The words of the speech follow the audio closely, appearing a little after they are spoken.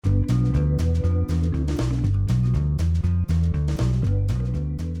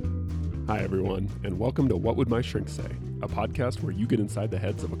Hi, everyone, and welcome to What Would My Shrink Say, a podcast where you get inside the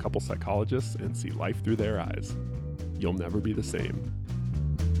heads of a couple psychologists and see life through their eyes. You'll never be the same.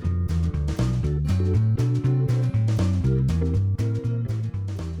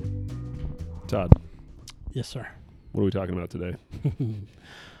 Todd, Yes, sir. what are we talking about today?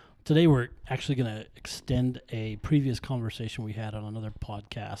 Today we're actually going to extend a previous conversation we had on another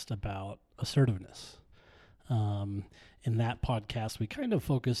podcast about assertiveness. In that podcast, we kind of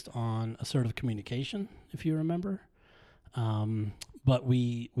focused on assertive communication, if you remember. But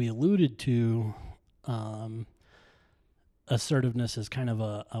we alluded to assertiveness as kind of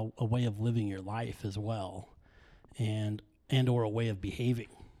a way of living your life as well, and or a way of behaving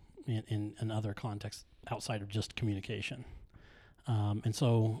in other contexts outside of just communication. And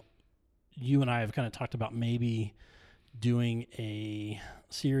so you and I have kind of talked about maybe doing a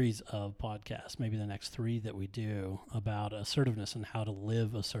series of podcasts, maybe the next 3 that we do, about assertiveness and how to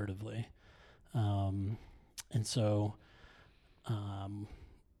live assertively. And so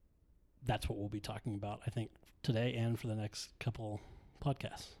that's what we'll be talking about, I think, today and for the next couple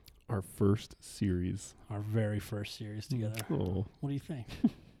podcasts. Our first series. Our very first series together. Oh, What do you think?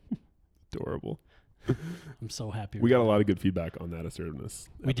 adorable. I'm so happy. We got a lot of good feedback on that assertiveness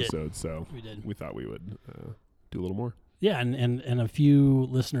We did. episode, so We did. we thought we would do a little more. Yeah, and a few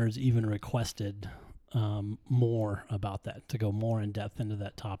listeners even requested more about that, to go more in depth into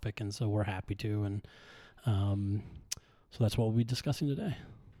that topic, and so we're happy to, and so that's what we'll be discussing today.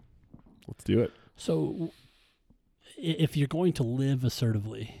 Let's do it. So if you're going to live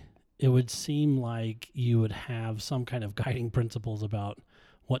assertively, it would seem like you would have some kind of guiding principles about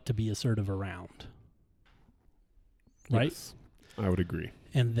what to be assertive around, right? Yes, I would agree.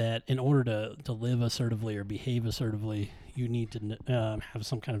 And that in order to live assertively or behave assertively, you need to have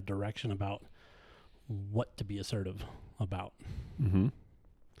some kind of direction about what to be assertive about. Mm-hmm.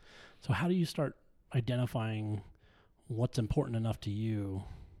 So how do you start identifying what's important enough to you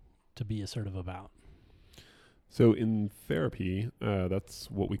to be assertive about? So in therapy,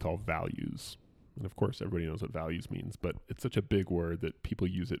 that's what we call values. And of course, everybody knows what values means, but it's such a big word that people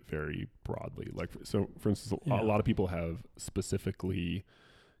use it very broadly. Like, so for instance, a lot of people have specifically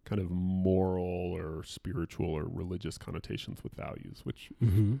kind of moral or spiritual or religious connotations with values, which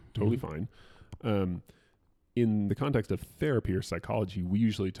is totally fine. In the context of therapy or psychology, we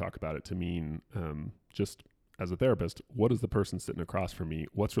usually talk about it to mean just as a therapist, what is the person sitting across from me?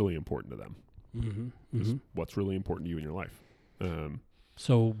 What's really important to them? Just what's really important to you in your life?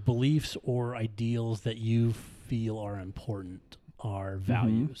 So beliefs or ideals that you feel are important are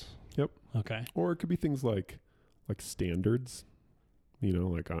values. Yep. Okay. Or it could be things like standards. You know,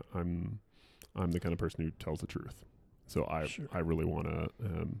 like I'm the kind of person who tells the truth. So I really want to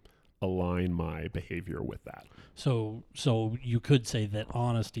align my behavior with that. So you could say that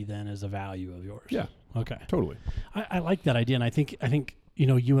honesty then is a value of yours. Yeah. Okay. Totally. I like that idea, and I think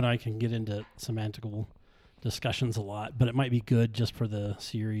you and I can get into semantical discussions a lot, but it might be good just for the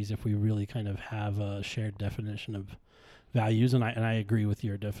series if we really kind of have a shared definition of values, and I agree with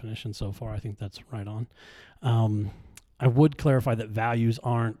your definition so far. I think that's right on. I would clarify that values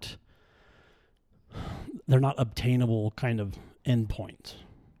they're not obtainable kind of endpoints,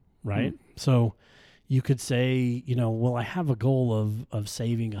 right? So you could say, well, I have a goal of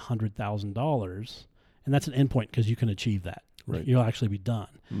saving $100,000, and that's an endpoint because you can achieve that. Right. You'll actually be done.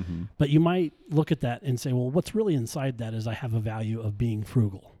 Mm-hmm. But you might look at that and say, well, what's really inside that is I have a value of being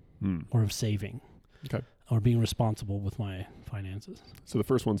frugal or of saving or being responsible with my finances. So the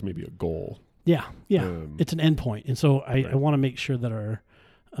first one's maybe a goal. Yeah. It's an endpoint. And so I want to make sure that our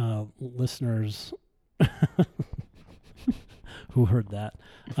listeners who heard that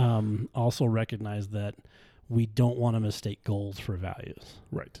also recognize that we don't want to mistake goals for values.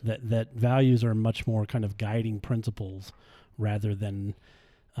 Right. That values are much more kind of guiding principles rather than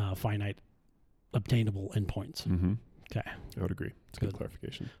finite obtainable endpoints. Mm-hmm. Okay. I would agree. It's a good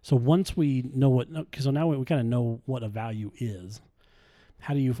clarification. So once we know so now we kind of know what a value is,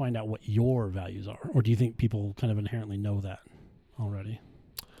 how do you find out what your values are? Or do you think people kind of inherently know that already?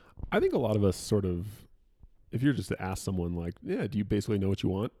 I think a lot of us sort of, if you're just to ask someone like, yeah, do you basically know what you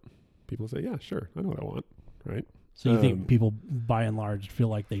want? People say, yeah, sure. I know what I want. Right. So you think people by and large feel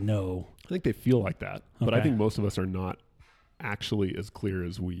like they know? I think they feel like that, but I Okay. think most of us are not actually as clear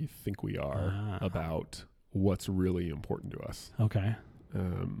as we think we are about what's really important to us. Okay.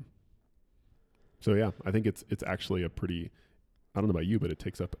 So yeah, I think it's actually a pretty, I don't know about you, but it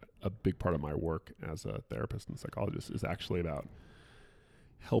takes up a big part of my work as a therapist and psychologist is actually about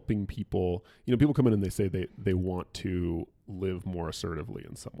helping people. People come in and they say they want to live more assertively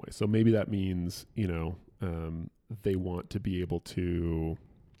in some way. So maybe that means, they want to be able to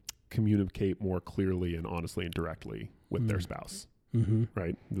communicate more clearly and honestly and directly with their spouse,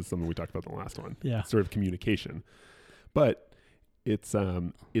 right? This is something we talked about in the last one. Yeah. Sort of communication. But it's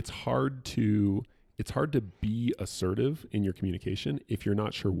hard to be assertive in your communication if you're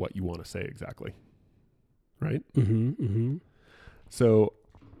not sure what you want to say exactly, right? So,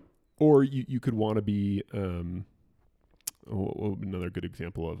 or you could want to be, what would another good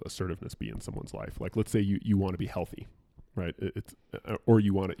example of assertiveness be in someone's life? Like, let's say you want to be healthy, right? Or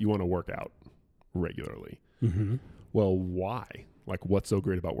you want to work out regularly. Well, why? Like, what's so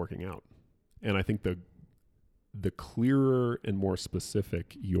great about working out? And I think the clearer and more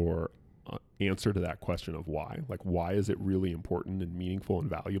specific your answer to that question of why, like, why is it really important and meaningful and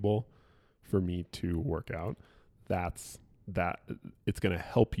valuable for me to work out? It's going to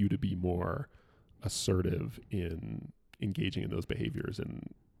help you to be more assertive in engaging in those behaviors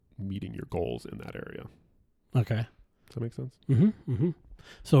and meeting your goals in that area. Okay. Does that make sense?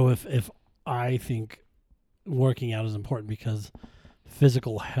 So if I think working out is important because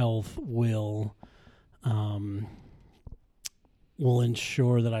physical health will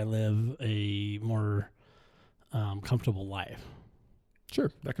ensure that I live a more comfortable life.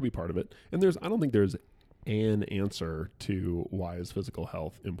 Sure, that could be part of it. And I don't think there's an answer to why is physical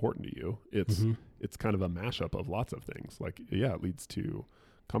health important to you. It's kind of a mashup of lots of things. Like, yeah, it leads to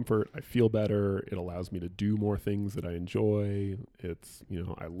comfort. I feel better. It allows me to do more things that I enjoy. It's,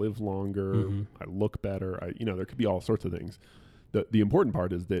 I live longer. I look better. There could be all sorts of things. The important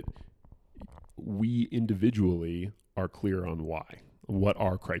part is that we individually are clear on what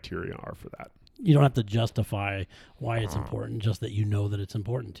our criteria are for that. You don't have to justify why it's important, just that you know that it's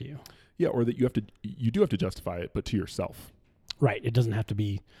important to you. Yeah, or that you do have to justify it, but to yourself. Right. It doesn't have to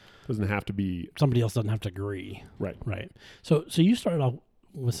be. Somebody else doesn't have to agree. Right. Right. So you started off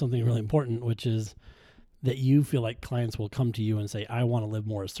with something really important, which is that you feel like clients will come to you and say, I want to live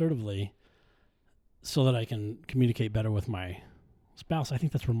more assertively so that I can communicate better with my spouse. I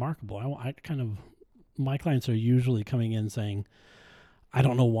think that's remarkable. My clients are usually coming in saying, I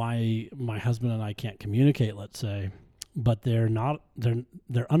don't know why my husband and I can't communicate, let's say, but they're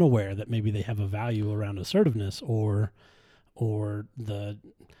unaware that maybe they have a value around assertiveness or the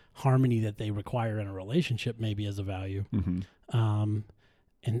harmony that they require in a relationship maybe as a value.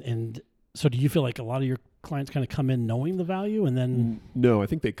 And so do you feel like a lot of your clients kind of come in knowing the value and then? No, I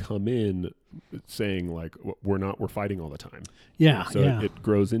think they come in saying like, we're fighting all the time. Yeah. So it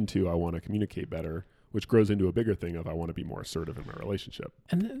grows into, I want to communicate better, which grows into a bigger thing of I want to be more assertive in my relationship.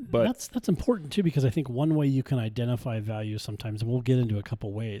 And that's important too, because I think one way you can identify value sometimes, and we'll get into a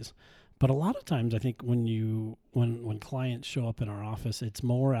couple ways, but a lot of times I think when clients show up in our office, it's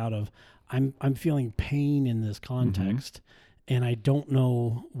more out of I'm feeling pain in this context and I don't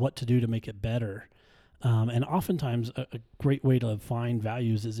know what to do to make it better. And oftentimes a great way to find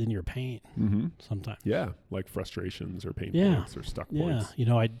values is in your pain sometimes. Yeah, like frustrations or pain points or stuck points.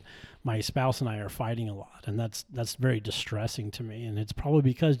 Yeah, my spouse and I are fighting a lot, and that's very distressing to me. And it's probably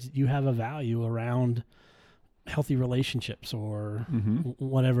because you have a value around healthy relationships or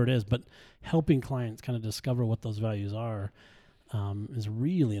whatever it is. But helping clients kind of discover what those values are is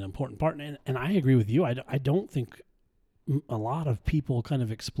really an important part. And I agree with you. I don't think a lot of people kind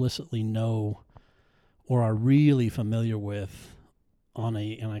of explicitly know or are really familiar with on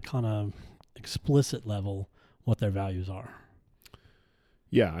a kind of explicit level what their values are.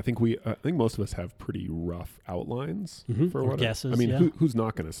 Yeah, I think most of us have pretty rough outlines for what guesses. I mean, who's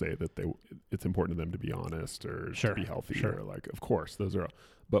not going to say that it's important to them to be honest or to be healthy or like, of course, those are.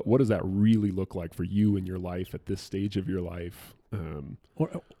 But what does that really look like for you in your life at this stage of your life?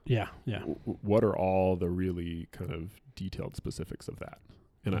 What are all the really kind of detailed specifics of that?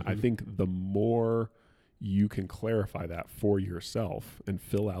 And I think the more you can clarify that for yourself and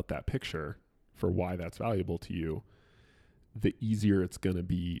fill out that picture for why that's valuable to you, the easier it's going to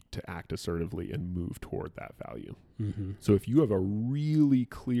be to act assertively and move toward that value. So if you have a really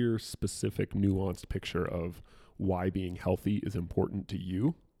clear, specific, nuanced picture of why being healthy is important to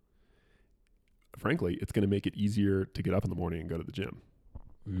you, frankly, it's going to make it easier to get up in the morning and go to the gym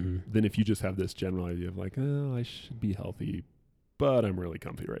than if you just have this general idea of like, oh, I should be healthy, but I'm really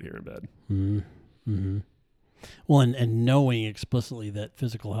comfy right here in bed. Well, and knowing explicitly that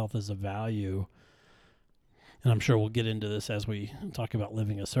physical health is a value, and I'm sure we'll get into this as we talk about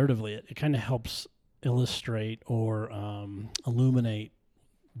living assertively, it kind of helps illustrate or illuminate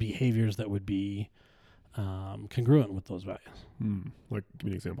behaviors that would be congruent with those values. Like, give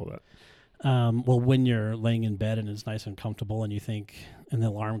me an example of that. Well, when you're laying in bed and it's nice and comfortable and you think, and the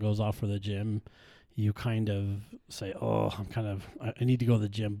alarm goes off for the gym, you kind of say, oh, I need to go to the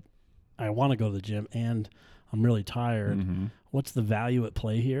gym. I want to go to the gym and I'm really tired. Mm-hmm. What's the value at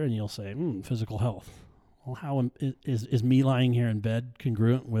play here? And you'll say, physical health. Well, how is me lying here in bed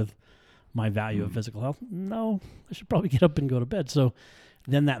congruent with my value of physical health? No, I should probably get up and go to bed. So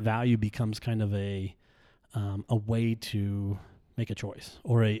then that value becomes kind of a way to make a choice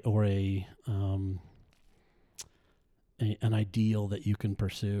or an ideal that you can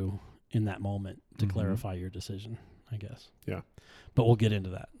pursue in that moment to clarify your decision, I guess. Yeah. But we'll get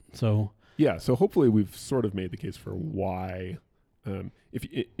into that. So yeah. So hopefully we've sort of made the case for why, if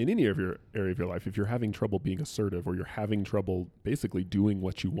in any of your area of your life, if you're having trouble being assertive or you're having trouble basically doing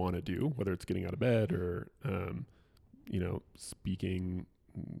what you want to do, whether it's getting out of bed or, speaking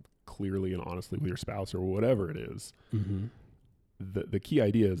clearly and honestly with your spouse or whatever it is, the key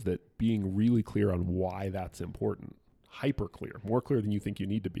idea is that being really clear on why that's important, hyper clear, more clear than you think you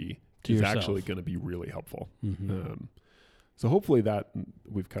need to be, to is yourself. actually going to be really helpful. So hopefully that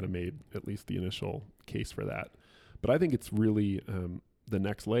we've kind of made at least the initial case for that. But I think it's really the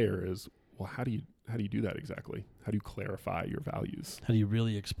next layer is, well, how do you do that exactly? How do you clarify your values? How do you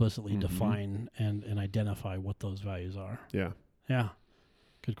really explicitly define and identify what those values are? Yeah. Yeah.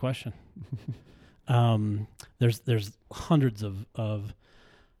 Good question. There's hundreds of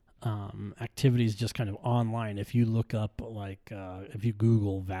activities just kind of online. If you look up if you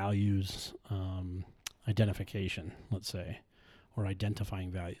Google values identification, let's say, or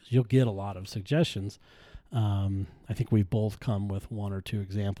identifying values, you'll get a lot of suggestions. I think we've both come with one or two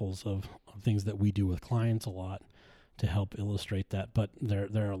examples of things that we do with clients a lot to help illustrate that. But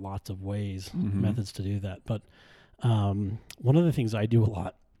there are lots of ways, methods to do that. But one of the things I do a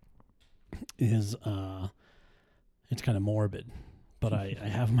lot is it's kind of morbid, but I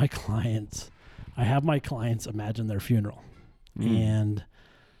have my clients imagine their funeral, and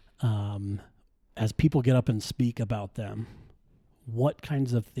as people get up and speak about them, what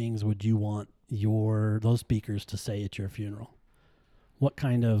kinds of things would you want those speakers to say at your funeral? What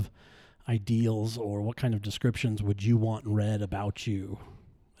kind of ideals or what kind of descriptions would you want read about you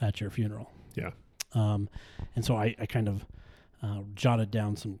at your funeral? Yeah. And so I kind of jotted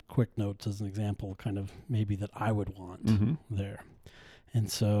down some quick notes as an example, kind of maybe that I would want there. And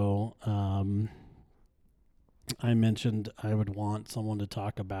so I mentioned I would want someone to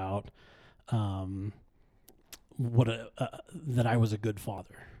talk about that I was a good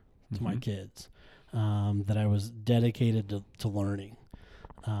father to my kids, that I was dedicated to learning,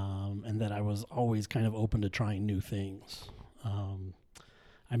 and that I was always kind of open to trying new things.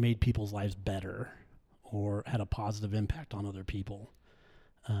 I made people's lives better or had a positive impact on other people.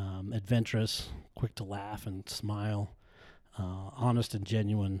 Adventurous, quick to laugh and smile, honest and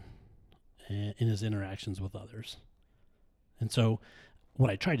genuine in his interactions with others. And so what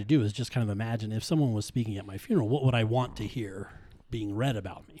I tried to do is just kind of imagine if someone was speaking at my funeral, what would I want to hear being read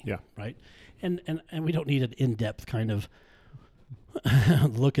about me? Yeah. Right. And we don't need an in-depth kind of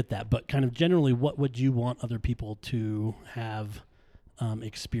look at that, but kind of generally, what would you want other people to have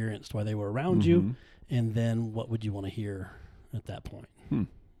experienced while they were around you? And then what would you want to hear at that point?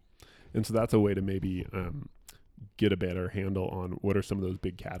 And so that's a way to maybe get a better handle on what are some of those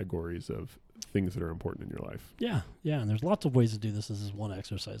big categories of things that are important in your life. Yeah. And there's lots of ways to do this. This is one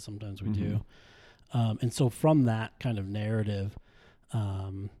exercise sometimes we do. And so from that kind of narrative,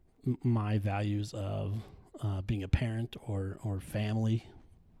 my values of being a parent or family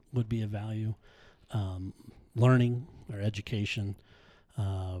would be a value. Learning or education,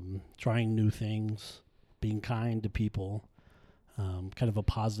 trying new things, being kind to people, kind of a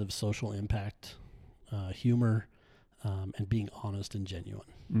positive social impact, humor, and being honest and genuine,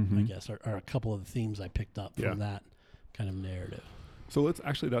 I guess, are a couple of the themes I picked up from that kind of narrative. So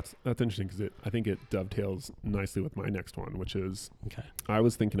that's interesting because I think it dovetails nicely with my next one, which is, I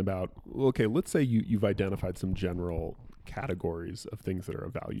was thinking about, let's say you've identified some general categories of things that are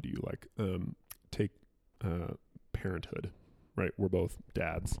of value to you, like take parenthood, right? We're both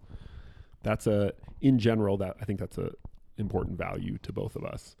dads. That's in general, that I think that's a important value to both of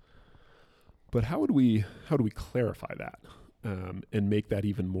us. But how do we clarify that and make that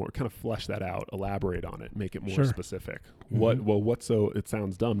even more, kind of flesh that out, elaborate on it, make it more specific? What's it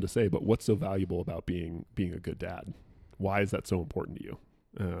sounds dumb to say, but what's so valuable about being a good dad? Why is that so important to you?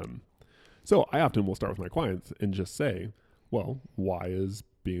 So I often will start with my clients and just say, well, why is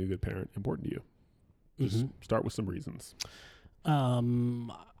being a good parent important to you? Just start with some reasons. I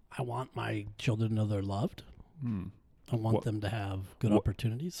want my children to know they're loved. I want them to have good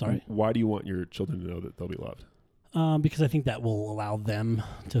opportunities. Sorry. Why do you want your children to know that they'll be loved? Because I think that will allow them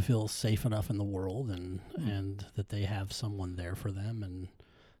to feel safe enough in the world and that they have someone there for them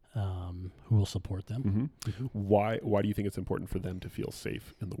who will support them. Mm-hmm. Why do you think it's important for them to feel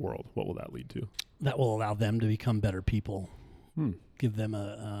safe in the world? What will that lead to? That will allow them to become better people. Give them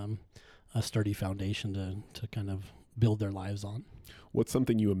a sturdy foundation to kind of build their lives on. What's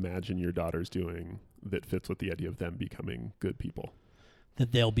something you imagine your daughters doing that fits with the idea of them becoming good people?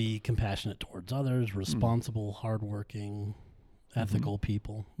 That they'll be compassionate towards others, responsible, hardworking, ethical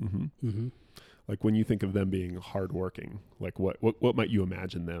people. Mm-hmm. Mm-hmm. Like when you think of them being hardworking, like what might you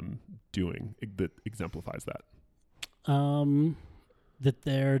imagine them doing that exemplifies that?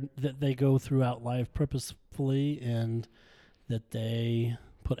 That they go throughout life purposefully, and that they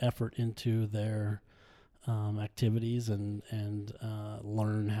put effort into their activities and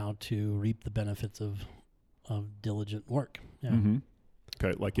learn how to reap the benefits of diligent work. Yeah. Mm-hmm.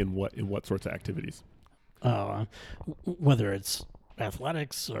 Okay, like in what sorts of activities? Whether it's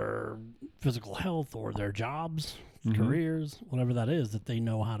athletics or physical health or their jobs, careers, whatever that is, that they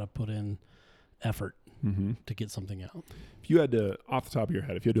know how to put in effort to get something out. If you had to, off the top of your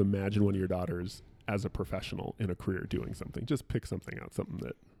head, if you had to imagine one of your daughters as a professional in a career doing something, just pick something out, something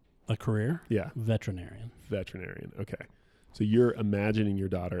that... A career? Yeah. Veterinarian. Okay. So you're imagining your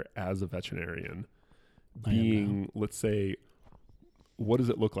daughter as a veterinarian being, let's say, what does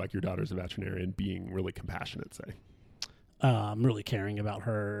it look like your daughter's a veterinarian being really compassionate, say? Really caring about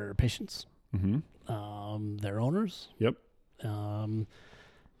her patients, their owners. Yep.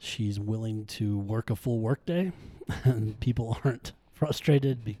 She's willing to work a full workday, and people aren't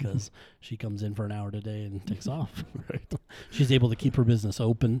frustrated because she comes in for an hour today and takes off. Right. She's able to keep her business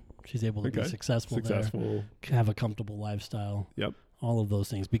open. She's able to be successful there, have a comfortable lifestyle. Yep. All of those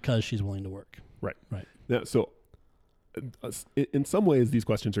things because she's willing to work. Right. Right. Now, so in some ways, these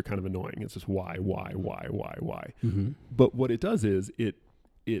questions are kind of annoying. It's just why? Mm-hmm. But what it does is it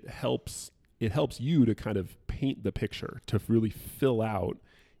helps you to kind of paint the picture, to really fill out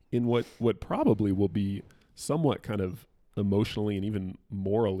in what probably will be somewhat kind of emotionally and even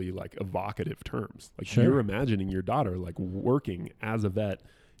morally like evocative terms. Like you're imagining your daughter like working as a vet,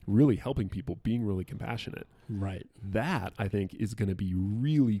 really helping people, being really compassionate. Right. That I think is going to be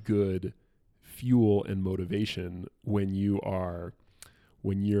really good fuel and motivation when you're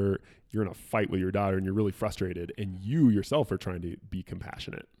in a fight with your daughter and you're really frustrated and you yourself are trying to be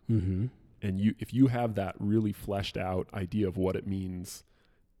compassionate. Mm-hmm. And if you have that really fleshed out idea of what it means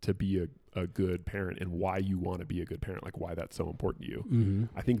to be a good parent and why you want to be a good parent, like why that's so important to you,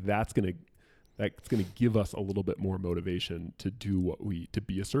 I think that's going to give us a little bit more motivation to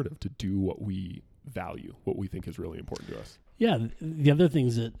be assertive, to do what we value, what we think is really important to us. Yeah. The other thing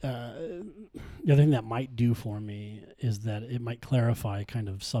that might do for me is that it might clarify kind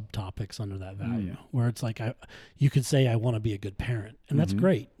of subtopics under that value, where it's like you could say I want to be a good parent, and that's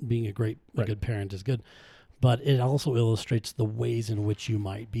great. Being a good parent is good, but it also illustrates the ways in which you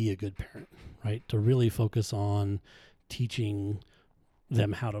might be a good parent, right? To really focus on teaching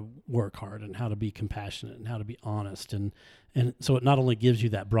them how to work hard and how to be compassionate and how to be honest, and so it not only gives you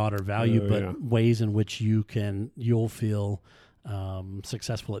that broader value, but ways in which you'll feel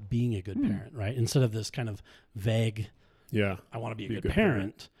successful at being a good parent, right? Instead of this kind of vague, I want to be a good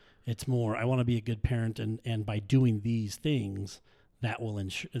parent. It's more, I want to be a good parent, and by doing these things, that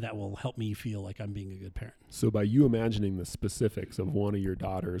will help me feel like I'm being a good parent. So by you imagining the specifics of one of your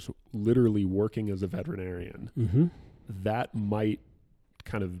daughters literally working as a veterinarian, that might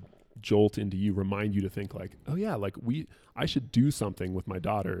kind of jolt into you, remind you to think like, oh yeah, like I should do something with my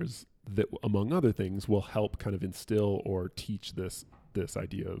daughters that, among other things, will help kind of instill or teach this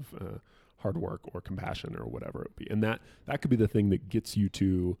idea of hard work or compassion or whatever it be. And that could be the thing that gets you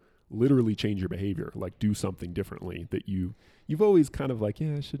to literally change your behavior, like do something differently that you've always kind of like,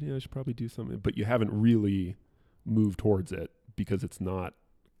 I should probably do something, but you haven't really moved towards it because it's not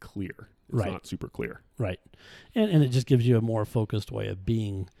clear. It's not super clear. Right. And it just gives you a more focused way of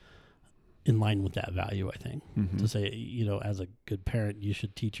being in line with that value, I think. To say, as a good parent, you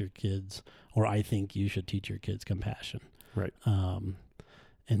should teach your kids, or I think you should teach your kids compassion. Right.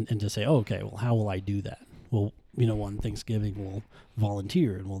 And to say, okay, well, how will I do that? Well, on Thanksgiving, we'll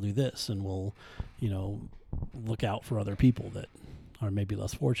volunteer and we'll do this, and we'll, look out for other people that are maybe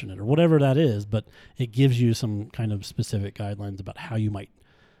less fortunate or whatever that is. But it gives you some kind of specific guidelines about how you might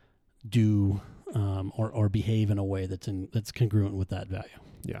do or behave in a way that's congruent with that value.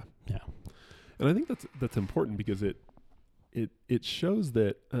 Yeah. Yeah. And I think that's important because it shows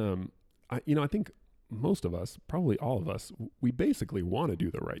that I think most of us, probably all of us, we basically want to do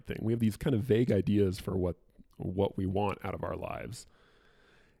the right thing. We have these kind of vague ideas for what we want out of our lives.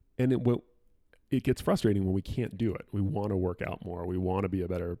 And it gets frustrating when we can't do it. We want to work out more. We want to be a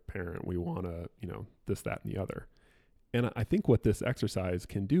better parent. We want to, this, that, and the other. And I think what this exercise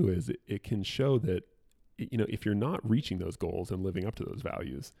can do is it can show that, if you're not reaching those goals and living up to those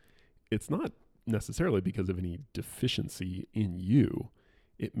values, it's not necessarily because of any deficiency in you.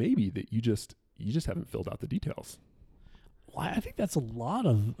 It may be that you just haven't filled out the details. Well, I think that's a lot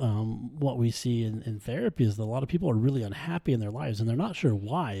of what we see in therapy is that a lot of people are really unhappy in their lives, and they're not sure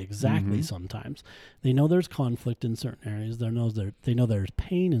why exactly. Sometimes they know there's conflict in certain areas. They know there's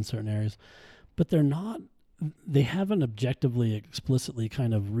pain in certain areas, but they haven't objectively, explicitly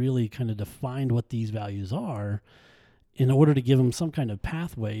really defined what these values are in order to give them some kind of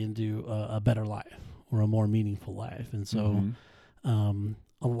pathway into a better life or a more meaningful life. And so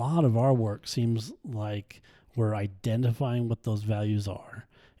a lot of our work seems like we're identifying what those values are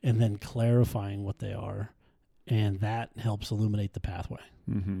and then clarifying what they are, and that helps illuminate the pathway.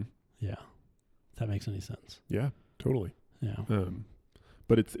 Mm-hmm. Yeah. If that makes any sense. Yeah, totally. Yeah.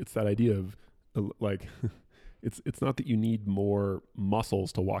 But it's that idea of like, it's not that you need more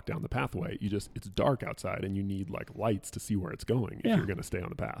muscles to walk down the pathway. It's dark outside and you need like lights to see where it's going if you're going to stay on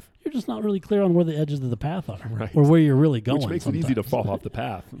the path. You're just not really clear on where the edges of the path are, right, or where you're really going. Which makes it easy to fall off the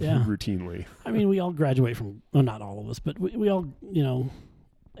path routinely. I mean, we all graduate from, well, not all of us, but we all,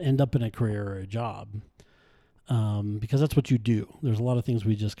 end up in a career or a job because that's what you do. There's a lot of things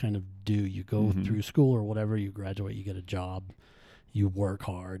we just kind of do. You go through school or whatever, you graduate, you get a job, you work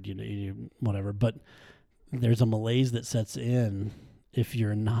hard, you whatever. But there's a malaise that sets in if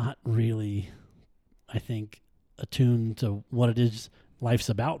you're not really, I think, attuned to what it is life's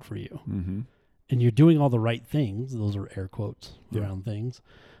about for you. Mm-hmm. And you're doing all the right things. Those are air quotes around things.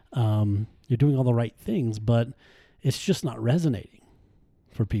 You're doing all the right things, but it's just not resonating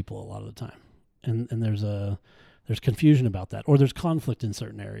for people a lot of the time. And there's confusion about that, or there's conflict in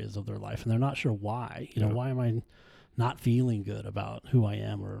certain areas of their life, and they're not sure why. Why am I not feeling good about who I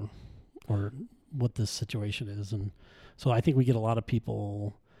am or what this situation is? And so I think we get a lot of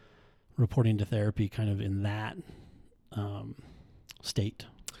people reporting to therapy kind of in that state.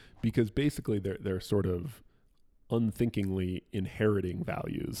 Because basically they're sort of unthinkingly inheriting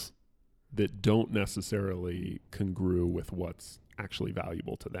values that don't necessarily congrue with what's actually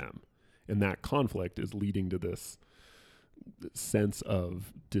valuable to them. And that conflict is leading to this sense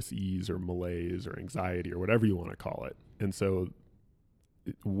of dis-ease or malaise or anxiety or whatever you want to call it. And so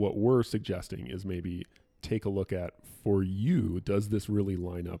what we're suggesting is maybe take a look at, for you, does this really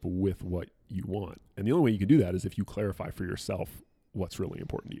line up with what you want? And the only way you can do that is if you clarify for yourself what's really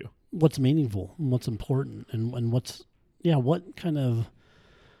important to you. What's meaningful and what's important and what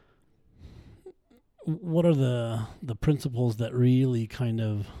are the principles that really kind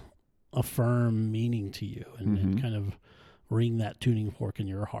of affirm meaning to you and kind of ring that tuning fork in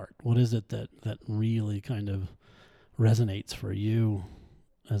your heart? What is it that really kind of resonates for you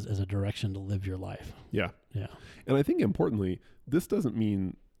as a direction to live your life? Yeah. Yeah. And I think importantly, this doesn't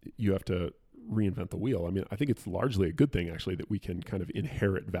mean you have to reinvent the wheel. I mean, I think it's largely a good thing actually that we can kind of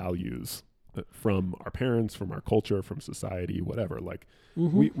inherit values from our parents, from our culture, from society, whatever. Like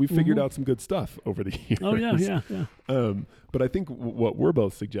we figured out some good stuff over the years. Oh yeah. But I think what we're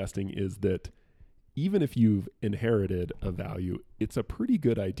both suggesting is that even if you've inherited a value, it's a pretty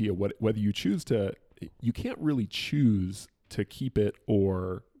good idea whether you choose to. You can't really choose to keep it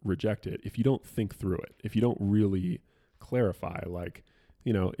or reject it if you don't think through it, if you don't really clarify. Like,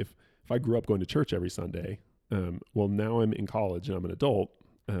 if I grew up going to church every Sunday, well, now I'm in college and I'm an adult.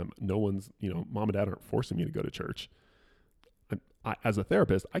 No one's, mom and dad aren't forcing me to go to church. I, as a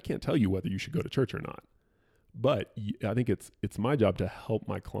therapist, I can't tell you whether you should go to church or not. But I think it's my job to help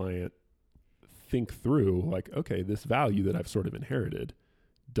my client think through, like, okay, this value that I've sort of inherited,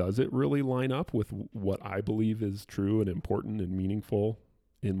 does it really line up with what I believe is true and important and meaningful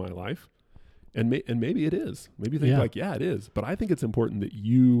in my life? And maybe it is. Maybe you think it is. But I think it's important that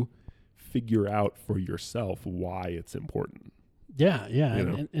you figure out for yourself why it's important. Yeah.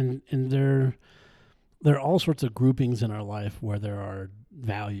 And there are all sorts of groupings in our life where there are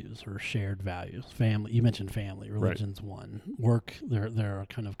values or shared values. Family, you mentioned family, religion's one. Work, there are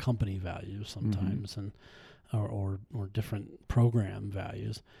kind of company values sometimes, and or different program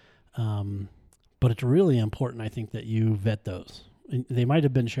values. But it's really important, I think, that you vet those. And they might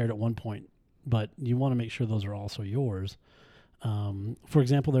have been shared at one point, but you want to make sure those are also yours. For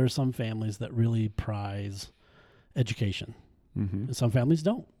example, there are some families that really prize education. And some families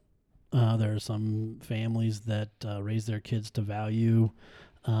don't. There are some families that raise their kids to value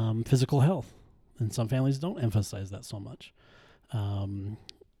physical health, and some families don't emphasize that so much.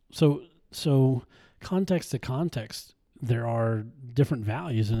 So context to context, there are different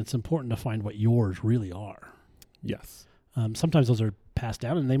values, and it's important to find what yours really are. Yes. Sometimes those are passed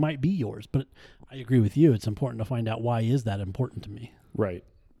down, and they might be yours. But I agree with you. It's important to find out, why is that important to me? Right.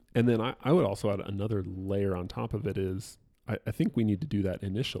 And then I would also add another layer on top of it is I think we need to do that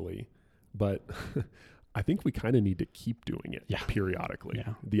initially, but I think we kind of need to keep doing it periodically.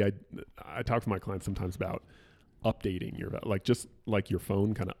 Yeah. I talk to my clients sometimes about updating just like your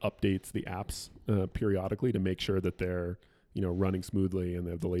phone kind of updates the apps periodically to make sure that they're, running smoothly and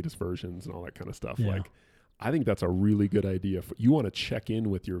they have the latest versions and all that kind of stuff. Yeah. Like, I think that's a really good idea. You want to check in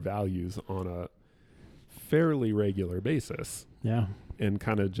with your values on a fairly regular basis. Yeah. And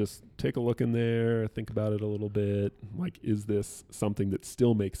kind of just take a look in there, think about it a little bit. Like, is this something that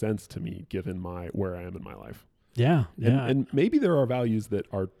still makes sense to me given where I am in my life? Yeah. Yeah. And maybe there are values that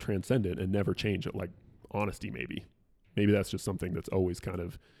are transcendent and never change it, like honesty maybe. Maybe that's just something that's always kind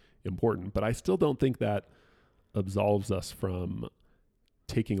of important. But I still don't think that absolves us from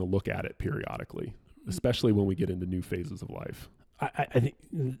taking a look at it periodically, especially when we get into new phases of life. I think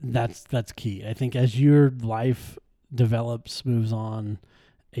that's key. I think as your life develops, moves on,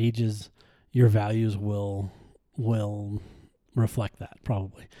 ages, your values will reflect that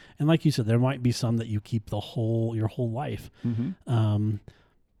probably. And like you said, there might be some that you keep your whole life. Mm-hmm.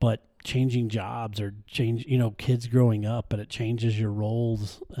 But changing jobs or kids growing up, and it changes your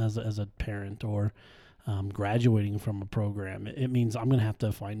roles as a parent, or graduating from a program. It means I'm going to have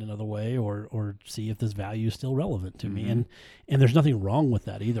to find another way or see if this value is still relevant to me. And there's nothing wrong with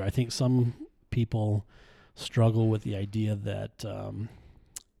that either. I think some people struggle with the idea that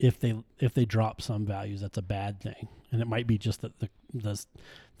if they drop some values, that's a bad thing. And it might be just that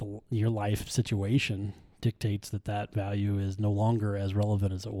your life situation dictates that value is no longer as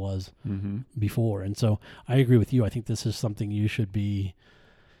relevant as it was before. And so I agree with you. I think this is something you should be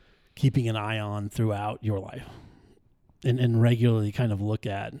keeping an eye on throughout your life, and regularly kind of look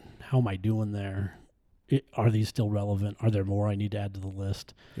at, how am I doing there? Are these still relevant? Are there more I need to add to the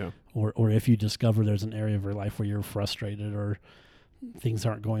list? Yeah. Or if you discover there's an area of your life where you're frustrated or things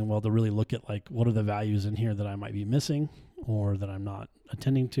aren't going well, to really look at, like, what are the values in here that I might be missing or that I'm not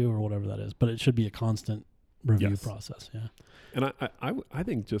attending to, or whatever that is. But it should be a constant review process. Yeah. And I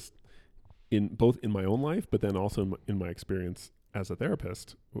think just both in my own life, but then also in my experience as a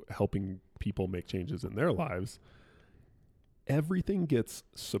therapist, helping people make changes in their lives, everything gets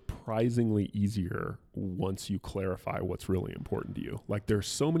surprisingly easier once you clarify what's really important to you. Like, there's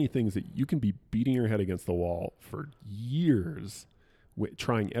so many things that you can be beating your head against the wall for years,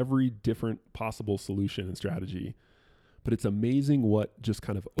 trying every different possible solution and strategy. But it's amazing what just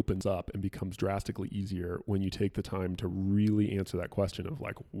kind of opens up and becomes drastically easier when you take the time to really answer that question of,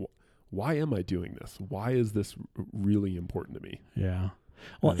 like, why am I doing this? Why is this really important to me? Yeah.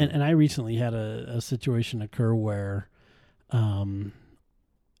 Well, and I recently had a situation occur where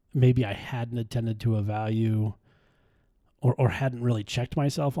maybe I hadn't attended to a value or hadn't really checked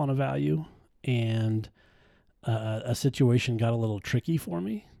myself on a value, and a situation got a little tricky for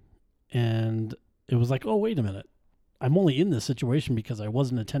me. And it was like, oh, wait a minute. I'm only in this situation because I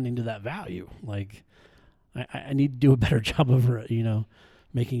wasn't attending to that value. Like, I need to do a better job of,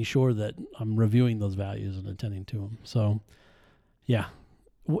 making sure that I'm reviewing those values and attending to them. So, yeah.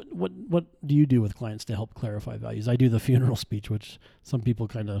 What do you do with clients to help clarify values? I do the funeral speech, which some people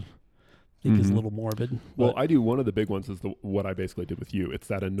kind of think is a little morbid. Well, I do. One of the big ones is what I basically did with you. It's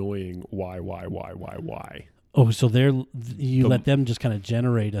that annoying why. Oh, so let them just kind of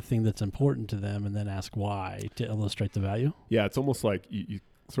generate a thing that's important to them and then ask why to illustrate the value? Yeah, it's almost like you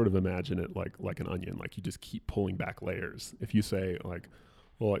sort of imagine it like an onion. Like, you just keep pulling back layers. If you say, like,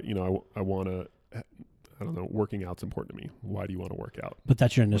 well, I want to, I don't know, working out's important to me. Why do you want to work out? But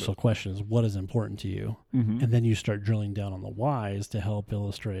that's your initial question, is what is important to you? Mm-hmm. And then you start drilling down on the whys to help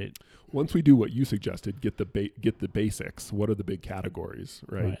illustrate. Once we do what you suggested, get the basics. What are the big categories,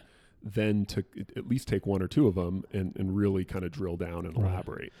 right? Then to at least take one or two of them and really kind of drill down and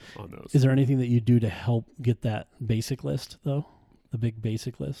elaborate on those. Is there anything that you do to help get that basic list, though? The big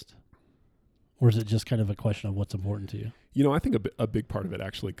basic list? Or is it just kind of a question of what's important to you? I think a big part of it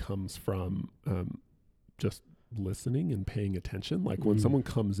actually comes from just listening and paying attention. Like, when someone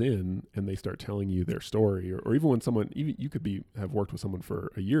comes in and they start telling you their story, or even when you could have worked with someone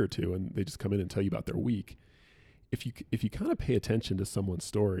for a year or two and they just come in and tell you about their week. If you kind of pay attention to someone's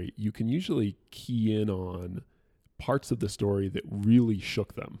story, you can usually key in on parts of the story that really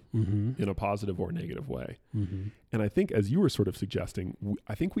shook them in a positive or negative way. Mm-hmm. And I think, as you were sort of suggesting,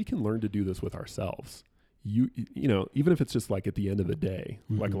 I think we can learn to do this with ourselves. Even if it's just like at the end of the day,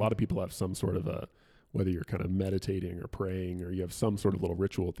 like a lot of people have some sort of whether you're kind of meditating or praying, or you have some sort of little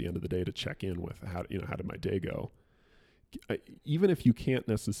ritual at the end of the day to check in with how did my day go? Even if you can't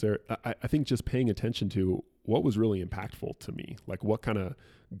necessarily, I think just paying attention to what was really impactful to me? Like what kind of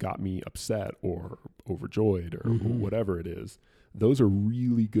got me upset or overjoyed or whatever it is. Those are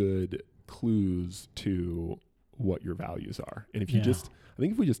really good clues to what your values are. And if you I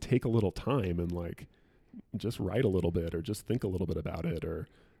think if we just take a little time and like just write a little bit or just think a little bit about it, or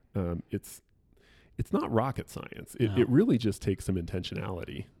it's not rocket science. It really just takes some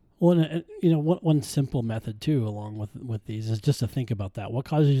intentionality. Well, and, one simple method too, along with these, is just to think about that. What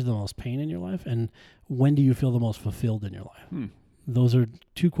causes you the most pain in your life, and when do you feel the most fulfilled in your life? Those are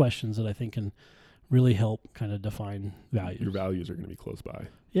two questions that I think can really help kind of define values. Your values are going to be close by.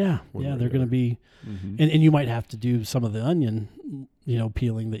 Yeah, they're going to be, and you might have to do some of the onion,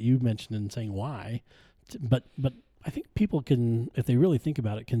 peeling that you mentioned and saying why, but I think people can, if they really think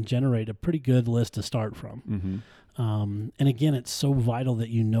about it, can generate a pretty good list to start from. And again, it's so vital that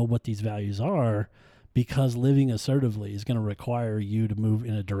you know what these values are, because living assertively is going to require you to move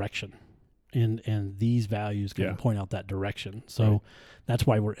in a direction. And these values kind of point out that direction. So that's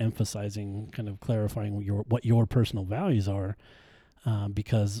why we're emphasizing kind of clarifying what your personal values are,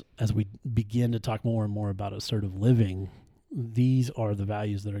 because as we begin to talk more and more about assertive living, these are the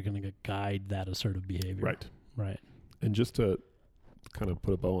values that are going to guide that assertive behavior. Right. And just to kind of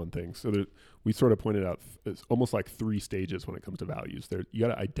put a bow on things, so we sort of pointed out it's almost like 3 stages when it comes to values. You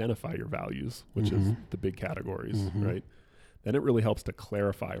got to identify your values, which is the big categories, right? Then it really helps to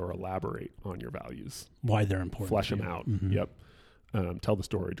clarify or elaborate on your values. Why they're important. Flesh them out. Tell the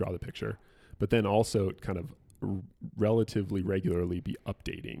story, draw the picture. But then also kind of relatively regularly be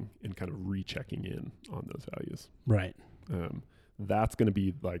updating and kind of rechecking in on those values. Right. That's going to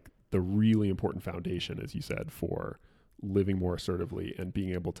be like the really important foundation, as you said, for living more assertively and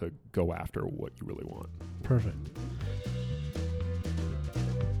being able to go after what you really want. Perfect.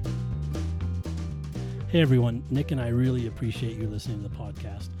 Hey everyone, Nick and I really appreciate you listening to the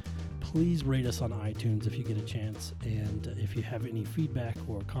podcast. Please rate us on iTunes if you get a chance, and if you have any feedback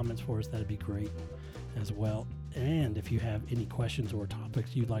or comments for us, that'd be great as well. And if you have any questions or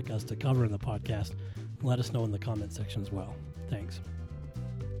topics you'd like us to cover in the podcast, let us know in the comment section as well. Thanks.